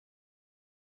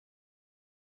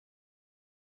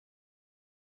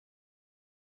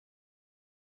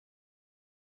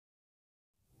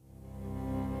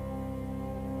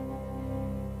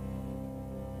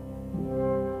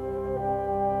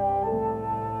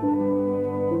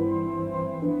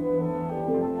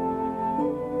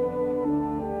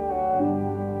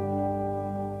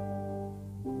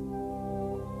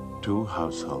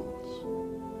households,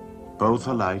 both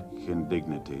alike in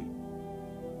dignity.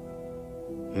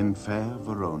 In fair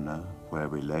Verona, where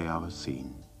we lay our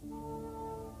scene,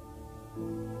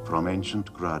 from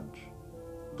ancient grudge,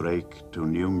 break to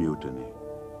new mutiny,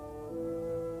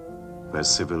 where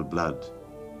civil blood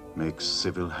makes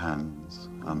civil hands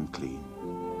unclean.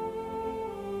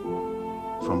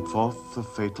 From forth the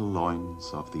fatal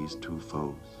loins of these two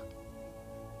foes,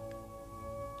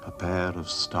 a pair of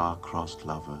star-crossed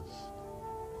lovers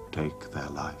take their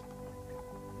life,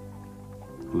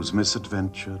 whose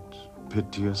misadventured,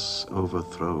 piteous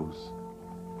overthrows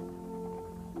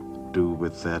do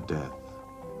with their death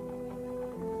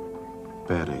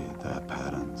bury their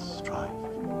parents' strife.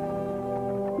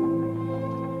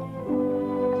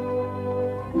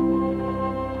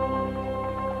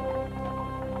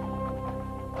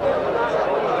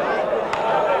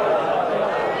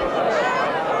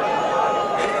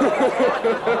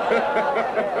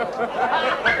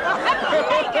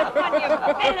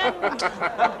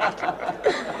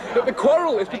 The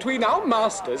quarrel is between our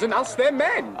masters and us, their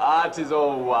men. Ah, 'tis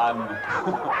all one.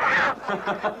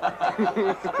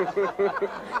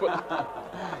 Well,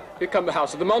 here come the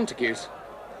house of the Montagues.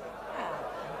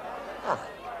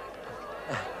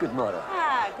 Good morrow.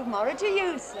 Good morrow to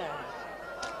you, sir.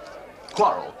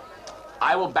 Quarrel.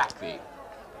 I will back thee.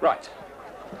 Right.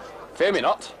 Fear me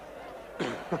not.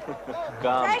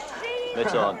 Come,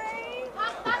 let's on.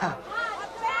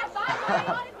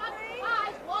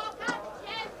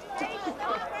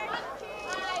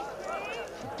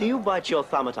 Do you bite your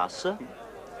thumb at us, sir?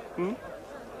 Hmm?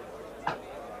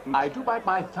 I do bite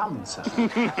my thumb, sir.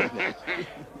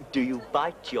 Do you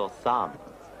bite your thumb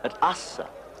at us, sir?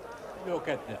 Look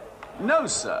at that. No,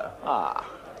 sir. Ah.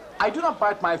 I do not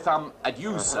bite my thumb at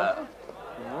you, sir.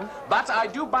 But I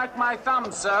do bite my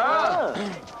thumb, sir.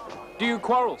 Do you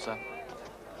quarrel, sir?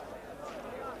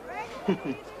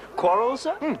 Quarrel,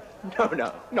 sir?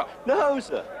 No, No,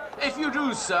 sir. If you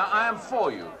do, sir, I am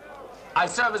for you. I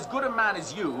serve as good a man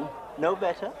as you. No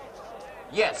better?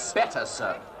 Yes, better,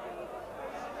 sir.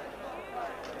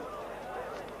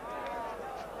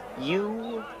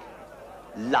 You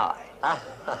lie.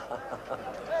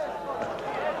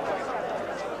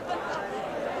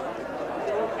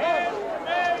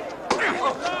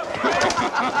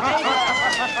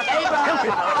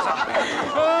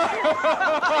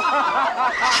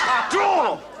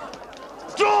 Draw!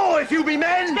 Draw, if you be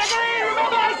men! Gregory,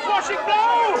 remember that squashing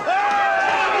blow!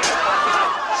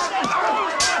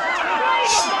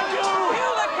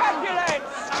 Kill the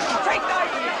Capulets! Take that!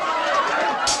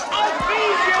 I'll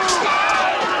feed you!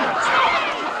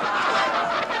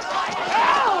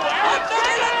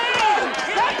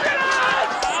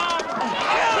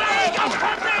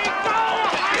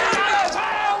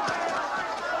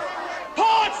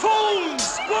 Hard fools!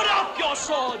 Put up your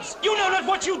swords! You know not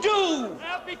what you do!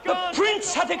 The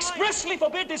prince hath expressly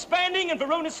forbid disbanding in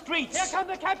Verona's streets. Here come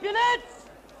the Capulets!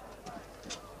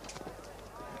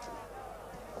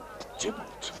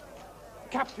 Tybalt,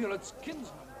 Capulet's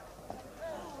kinsman.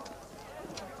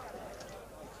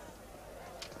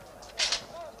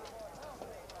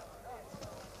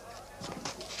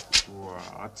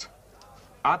 What?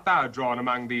 Art thou drawn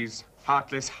among these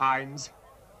heartless hinds?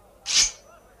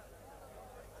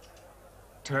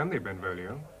 Turn thee,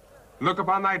 Benvolio. Look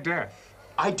upon thy death.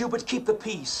 I do but keep the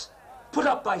peace. Put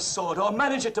up thy sword, or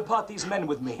manage it to part these men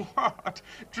with me. What?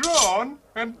 Drawn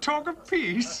and talk of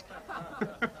peace?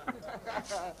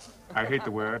 I hate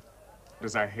the word,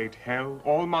 as I hate hell,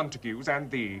 all Montagues, and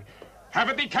thee. Have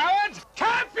it thee, coward!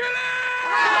 Capulet!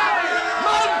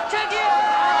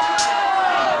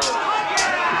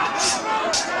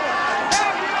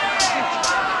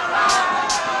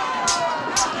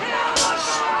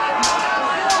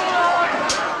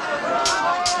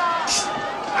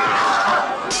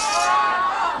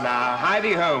 Now, hie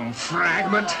thee home,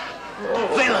 fragment.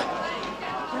 Villain!